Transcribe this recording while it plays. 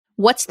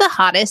What's the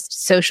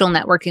hottest social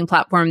networking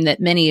platform that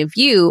many of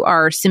you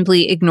are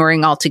simply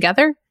ignoring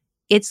altogether?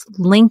 It's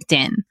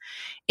LinkedIn.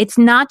 It's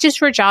not just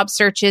for job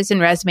searches and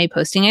resume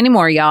posting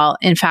anymore, y'all.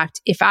 In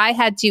fact, if I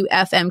had to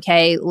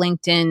FMK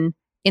LinkedIn,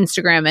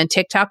 Instagram, and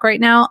TikTok right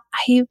now,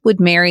 I would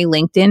marry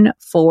LinkedIn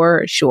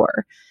for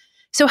sure.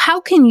 So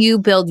how can you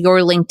build your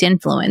LinkedIn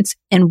influence,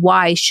 and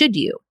why should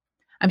you?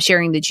 I'm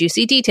sharing the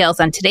juicy details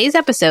on today's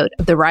episode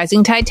of the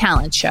Rising Tide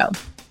Talent Show.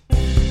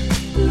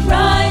 The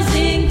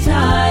rising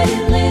tide,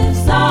 it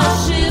lifts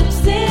all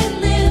ships,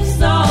 it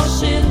lifts all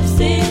ships,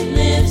 it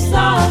lifts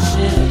all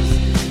ships.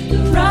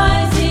 The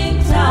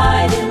rising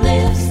tide, it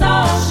lifts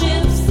all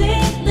ships,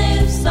 it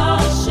lifts all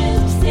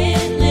ships,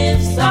 it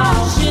lifts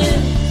all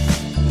ships.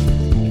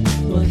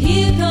 Well,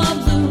 here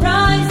comes the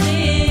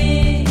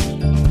rising tide.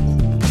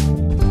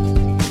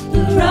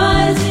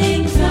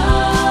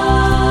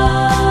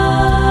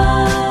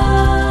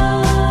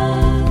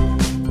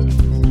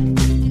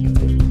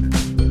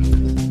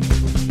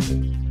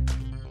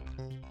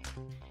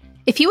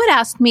 If you had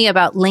asked me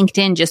about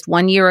LinkedIn just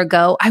 1 year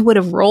ago, I would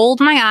have rolled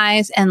my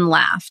eyes and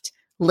laughed.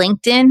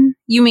 LinkedIn?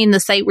 You mean the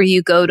site where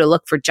you go to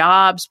look for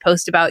jobs,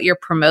 post about your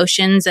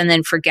promotions, and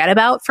then forget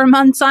about for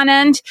months on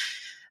end?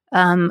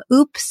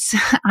 Oops,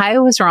 I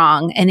was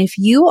wrong. And if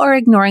you are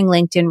ignoring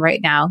LinkedIn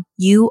right now,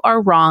 you are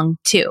wrong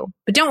too.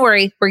 But don't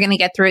worry, we're going to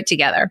get through it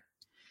together.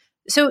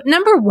 So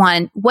number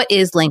one, what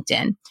is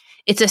LinkedIn?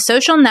 It's a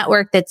social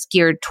network that's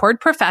geared toward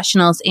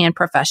professionals and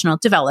professional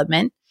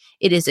development.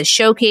 It is a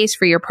showcase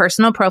for your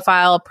personal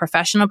profile,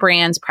 professional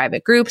brands,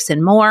 private groups,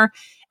 and more.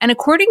 And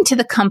according to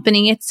the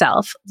company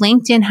itself,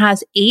 LinkedIn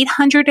has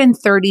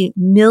 830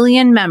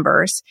 million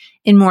members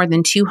in more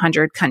than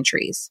 200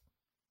 countries.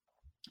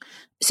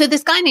 So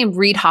this guy named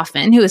Reid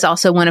Hoffman, who is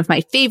also one of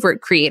my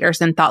favorite creators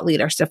and thought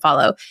leaders to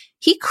follow,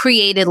 he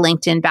created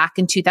LinkedIn back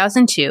in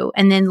 2002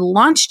 and then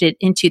launched it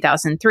in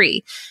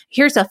 2003.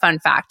 Here's a fun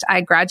fact.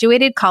 I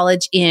graduated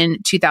college in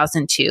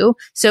 2002,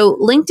 so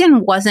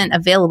LinkedIn wasn't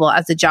available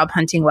as a job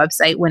hunting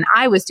website when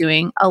I was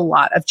doing a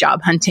lot of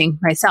job hunting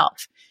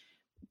myself.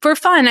 For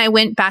fun, I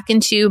went back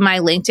into my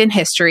LinkedIn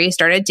history,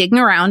 started digging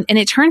around, and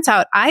it turns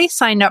out I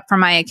signed up for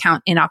my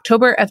account in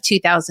October of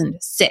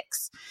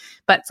 2006.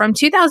 But from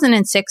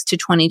 2006 to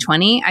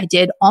 2020, I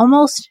did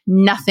almost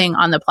nothing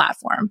on the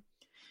platform.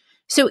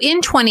 So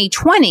in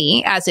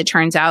 2020, as it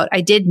turns out,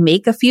 I did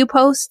make a few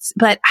posts,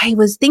 but I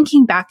was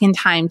thinking back in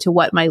time to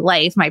what my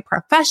life, my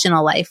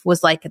professional life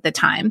was like at the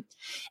time.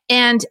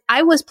 And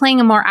I was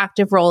playing a more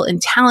active role in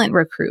talent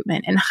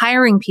recruitment and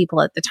hiring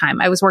people at the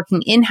time. I was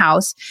working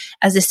in-house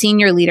as a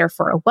senior leader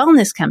for a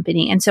wellness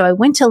company. And so I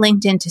went to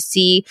LinkedIn to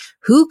see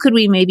who could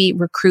we maybe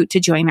recruit to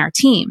join our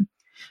team.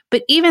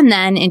 But even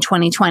then in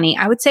 2020,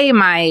 I would say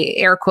my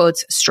air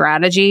quotes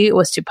strategy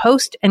was to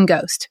post and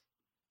ghost.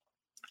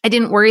 I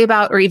didn't worry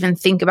about or even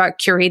think about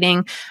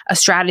curating a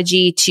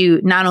strategy to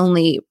not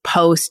only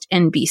post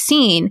and be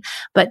seen,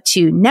 but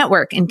to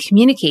network and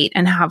communicate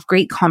and have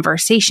great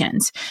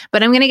conversations.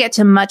 But I'm going to get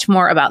to much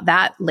more about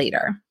that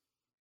later.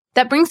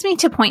 That brings me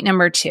to point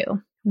number 2.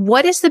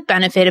 What is the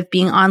benefit of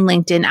being on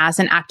LinkedIn as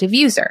an active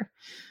user?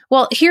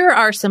 Well, here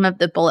are some of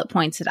the bullet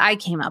points that I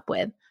came up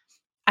with.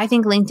 I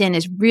think LinkedIn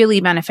is really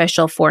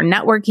beneficial for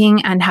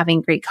networking and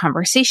having great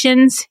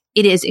conversations.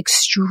 It is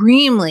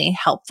extremely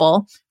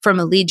helpful from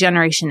a lead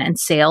generation and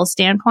sales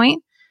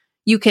standpoint.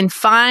 You can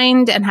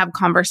find and have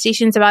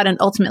conversations about and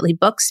ultimately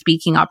book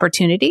speaking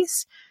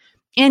opportunities.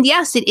 And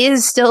yes, it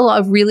is still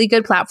a really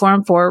good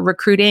platform for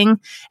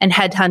recruiting and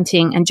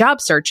headhunting and job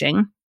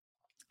searching,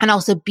 and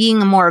also being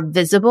more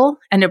visible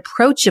and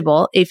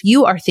approachable if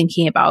you are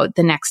thinking about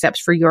the next steps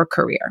for your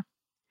career.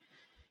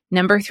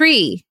 Number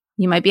 3.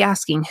 You might be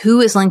asking, who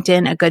is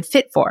LinkedIn a good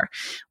fit for?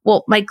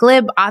 Well, my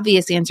glib,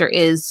 obvious answer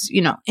is,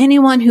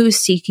 anyone who's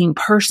seeking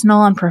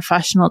personal and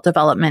professional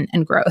development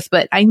and growth.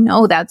 But I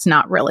know that's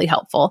not really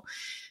helpful.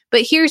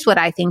 But here's what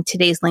I think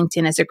today's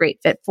LinkedIn is a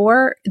great fit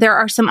for. There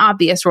are some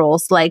obvious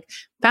roles like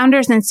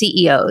founders and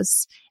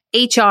CEOs,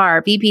 HR,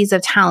 VPs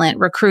of talent,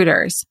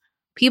 recruiters,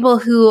 people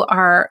who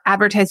are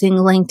advertising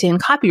LinkedIn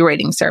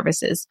copywriting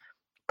services,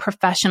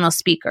 professional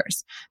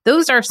speakers.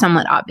 Those are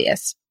somewhat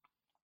obvious.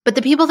 But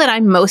the people that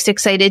I'm most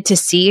excited to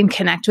see and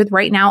connect with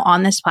right now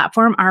on this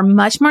platform are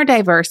much more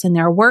diverse in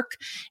their work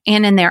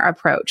and in their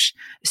approach.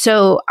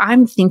 So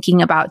I'm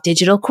thinking about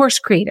digital course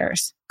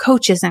creators,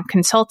 coaches and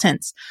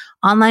consultants,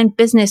 online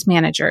business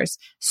managers,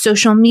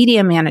 social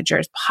media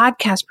managers,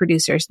 podcast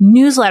producers,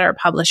 newsletter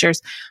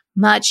publishers,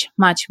 much,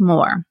 much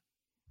more.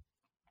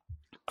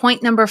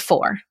 Point number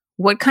 4,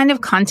 what kind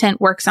of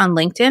content works on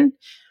LinkedIn?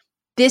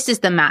 This is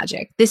the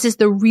magic. This is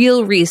the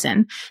real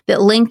reason that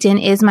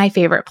LinkedIn is my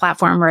favorite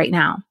platform right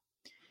now.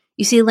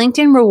 You see,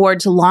 LinkedIn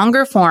rewards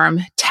longer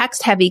form,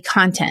 text-heavy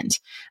content,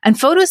 and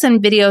photos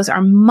and videos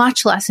are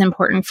much less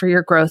important for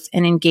your growth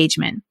and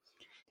engagement.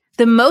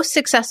 The most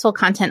successful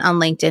content on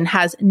LinkedIn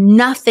has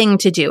nothing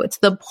to do. It's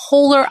the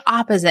polar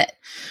opposite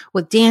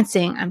with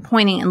dancing and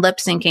pointing and lip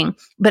syncing.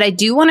 But I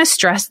do want to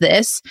stress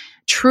this.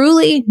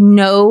 truly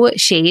no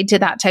shade to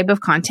that type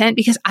of content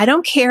because I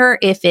don't care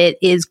if it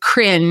is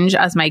cringe,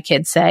 as my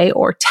kids say,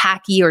 or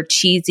tacky or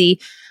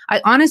cheesy.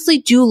 I honestly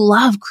do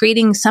love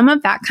creating some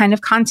of that kind of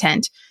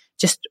content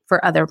just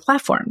for other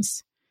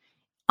platforms.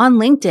 On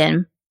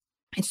LinkedIn,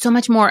 it's so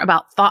much more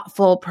about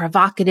thoughtful,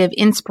 provocative,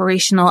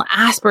 inspirational,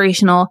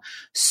 aspirational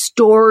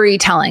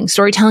storytelling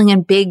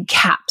in big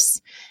caps,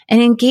 and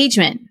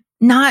engagement,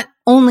 not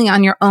only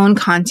on your own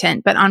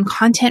content, but on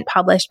content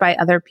published by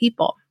other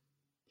people.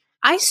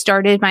 I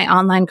started my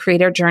online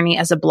creator journey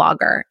as a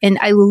blogger, and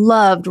I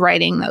loved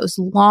writing those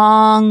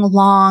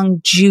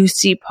long,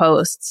 juicy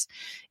posts.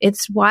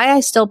 It's why I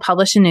still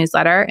publish a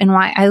newsletter and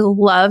why I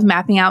love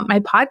mapping out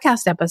my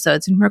podcast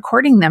episodes and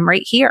recording them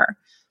right here.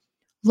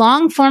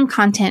 Long form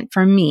content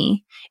for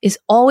me is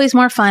always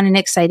more fun and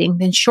exciting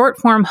than short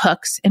form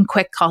hooks and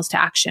quick calls to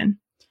action.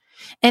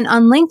 And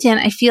on LinkedIn,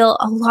 I feel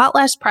a lot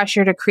less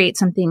pressure to create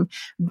something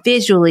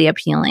visually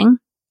appealing.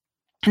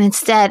 And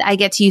instead, I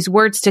get to use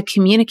words to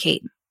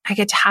communicate. I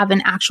get to have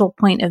an actual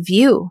point of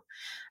view.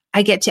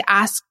 I get to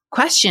ask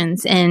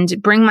questions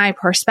and bring my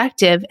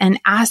perspective and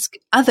ask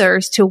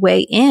others to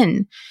weigh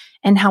in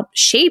and help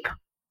shape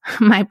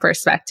my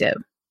perspective.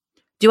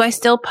 Do I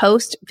still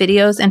post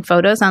videos and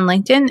photos on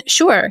LinkedIn?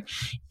 Sure,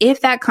 if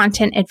that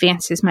content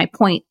advances my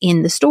point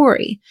in the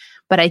story,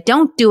 but I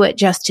don't do it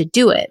just to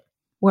do it.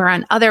 Where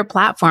on other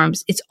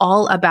platforms, it's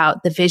all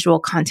about the visual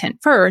content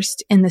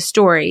first and the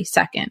story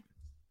second.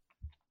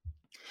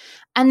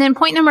 And then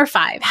point number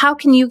 5, how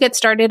can you get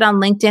started on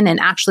LinkedIn and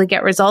actually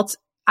get results?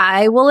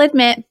 I will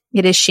admit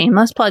it is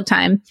shameless plug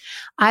time.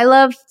 I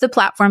love the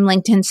platform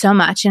LinkedIn so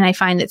much, and I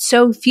find that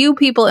so few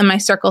people in my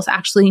circles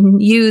actually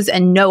use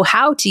and know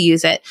how to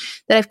use it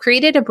that I've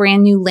created a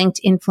brand new Linked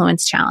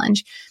Influence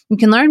Challenge. You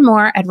can learn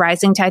more at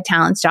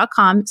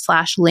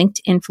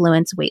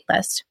risingtidetalents.com/LinkedInfluence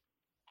waitlist.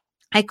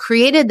 I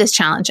created this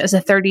challenge as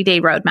a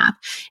 30-day roadmap.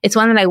 It's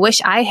one that I wish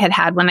I had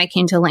had when I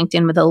came to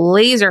LinkedIn with a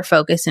laser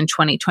focus in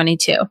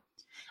 2022.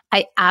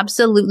 I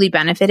absolutely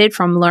benefited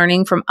from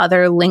learning from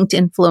other linked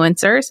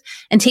influencers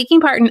and taking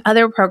part in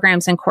other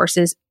programs and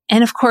courses.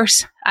 And of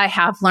course, I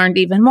have learned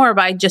even more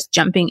by just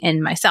jumping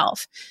in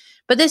myself.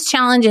 But this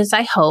challenge is,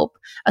 I hope,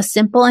 a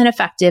simple and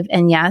effective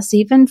and yes,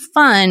 even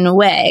fun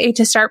way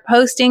to start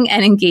posting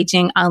and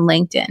engaging on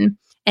LinkedIn.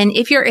 And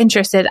if you're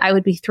interested, I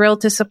would be thrilled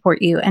to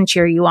support you and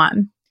cheer you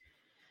on.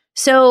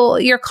 So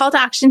your call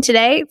to action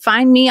today,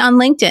 find me on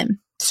LinkedIn.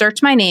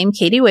 Search my name,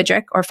 Katie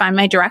Widrick, or find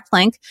my direct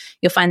link.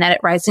 You'll find that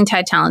at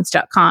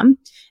risingtidetalents.com.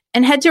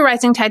 And head to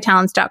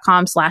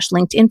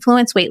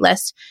risingtidetalents.com/LinkedInfluence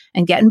waitlist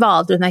and get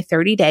involved with my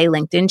 30-day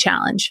LinkedIn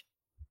challenge.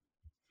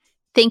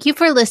 Thank you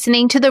for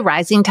listening to the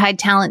Rising Tide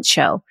Talents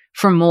Show.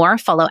 For more,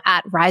 follow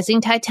at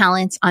Rising Tide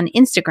Talents on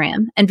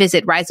Instagram and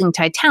visit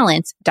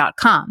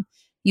risingtidetalents.com.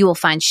 You will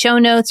find show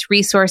notes,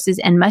 resources,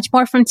 and much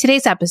more from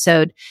today's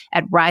episode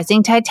at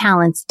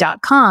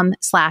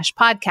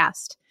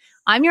risingtidetalents.com/podcast.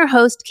 I'm your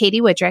host, Katie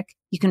Widrick.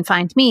 You can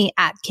find me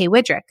at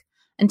kwidrick.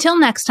 Until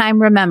next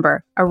time,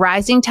 remember, a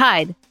rising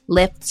tide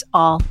lifts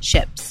all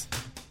ships.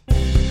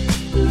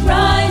 The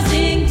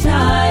rising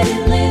tide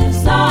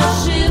lifts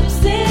all ships.